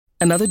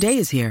Another day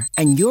is here,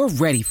 and you're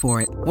ready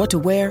for it. What to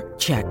wear?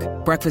 Check.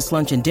 Breakfast,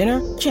 lunch, and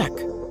dinner? Check.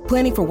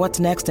 Planning for what's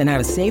next and how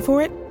to save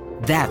for it?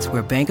 That's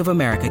where Bank of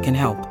America can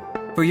help.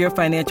 For your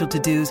financial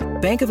to-dos,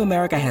 Bank of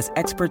America has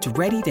experts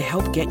ready to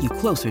help get you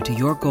closer to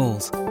your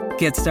goals.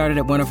 Get started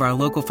at one of our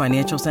local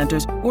financial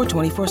centers or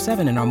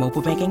 24/7 in our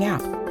mobile banking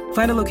app.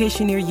 Find a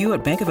location near you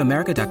at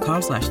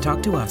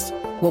bankofamerica.com/talktous.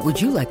 What would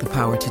you like the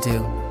power to do?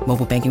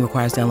 Mobile banking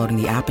requires downloading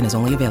the app and is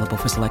only available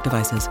for select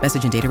devices.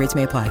 Message and data rates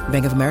may apply.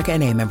 Bank of America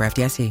N.A., member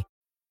FDIC.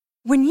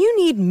 When you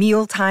need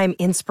mealtime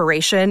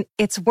inspiration,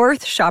 it's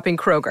worth shopping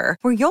Kroger,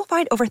 where you'll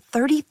find over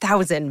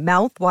 30,000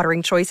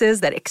 mouth-watering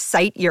choices that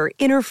excite your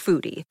inner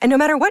foodie. And no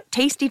matter what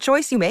tasty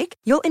choice you make,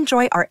 you'll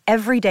enjoy our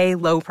everyday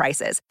low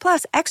prices,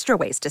 plus extra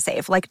ways to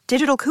save, like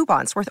digital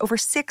coupons worth over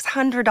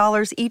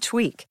 $600 each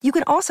week. You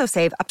can also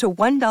save up to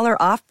 $1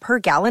 off per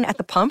gallon at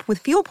the pump with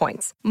fuel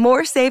points.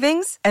 More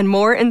savings and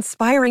more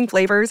inspiring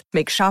flavors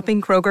make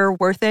shopping Kroger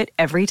worth it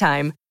every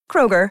time.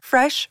 Kroger,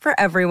 fresh for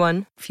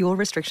everyone. Fuel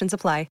restrictions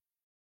apply.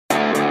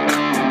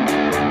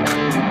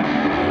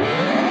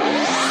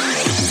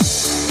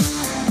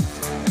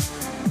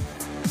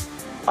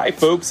 Hi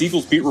folks,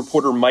 Eagles beat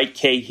reporter Mike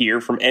Kay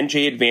here from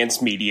NJ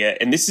Advanced Media,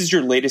 and this is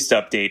your latest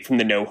update from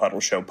the No Huddle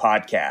Show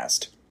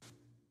podcast.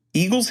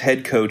 Eagles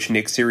head coach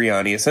Nick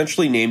Sirianni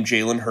essentially named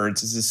Jalen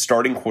Hurts as his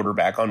starting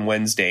quarterback on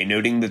Wednesday,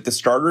 noting that the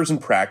starters in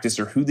practice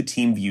are who the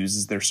team views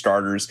as their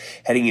starters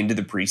heading into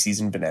the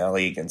preseason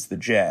finale against the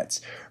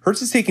Jets. Hurts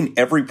has taken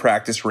every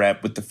practice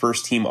rep with the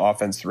first-team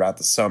offense throughout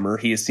the summer.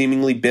 He has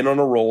seemingly been on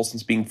a roll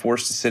since being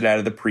forced to sit out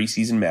of the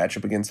preseason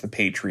matchup against the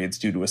Patriots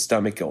due to a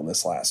stomach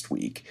illness last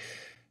week.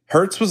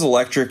 Hurts was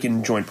electric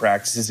in joint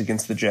practices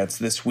against the Jets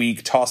this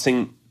week,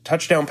 tossing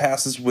touchdown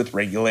passes with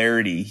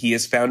regularity. He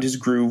has found his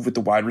groove with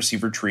the wide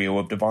receiver trio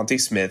of Devontae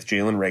Smith,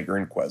 Jalen Reagor,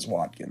 and Quez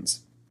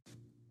Watkins.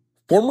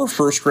 Former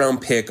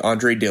first-round pick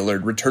Andre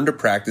Dillard returned to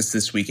practice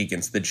this week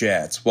against the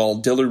Jets. While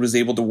Dillard was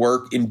able to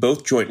work in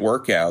both joint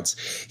workouts,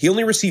 he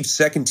only received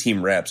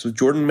second-team reps, with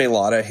Jordan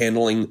Mailata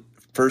handling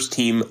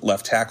first-team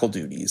left tackle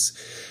duties.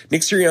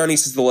 Nick Sirianni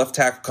says the left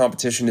tackle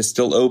competition is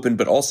still open,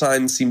 but all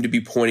signs seem to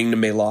be pointing to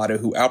Mailata,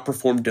 who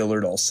outperformed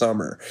Dillard all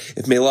summer.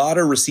 If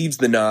Mailata receives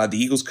the nod, the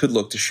Eagles could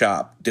look to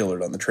shop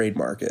Dillard on the trade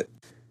market.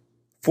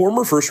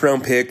 Former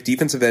first-round pick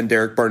defensive end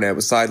Derek Barnett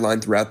was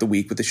sidelined throughout the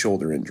week with a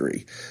shoulder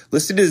injury.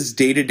 Listed as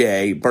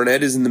day-to-day,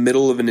 Barnett is in the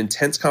middle of an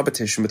intense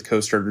competition with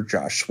co-starter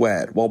Josh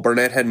Sweat. While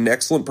Barnett had an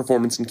excellent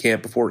performance in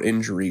camp before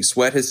injury,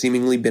 Sweat has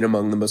seemingly been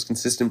among the most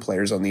consistent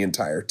players on the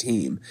entire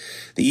team.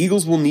 The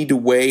Eagles will need to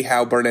weigh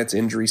how Barnett's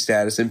injury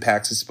status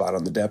impacts his spot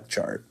on the depth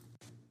chart.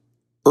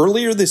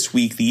 Earlier this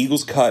week, the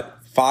Eagles cut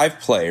 5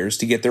 players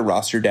to get their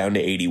roster down to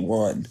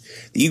 81.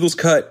 The Eagles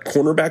cut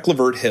cornerback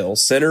Lavert Hill,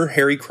 center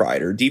Harry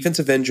Kreider,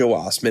 defensive end Joe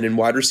Osman, and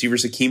wide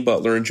receivers Hakeem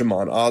Butler and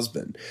Jamon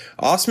Osborne.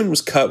 Osman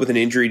was cut with an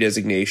injury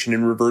designation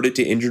and reverted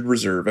to injured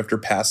reserve after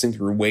passing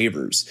through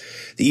waivers.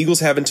 The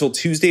Eagles have until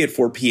Tuesday at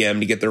 4 p.m.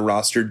 to get their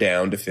roster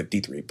down to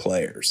 53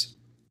 players.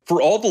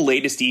 For all the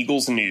latest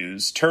Eagles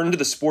news, turn to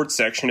the sports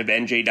section of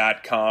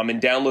NJ.com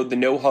and download the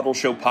No Huddle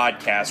Show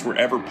podcast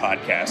wherever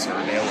podcasts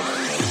are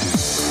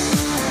available.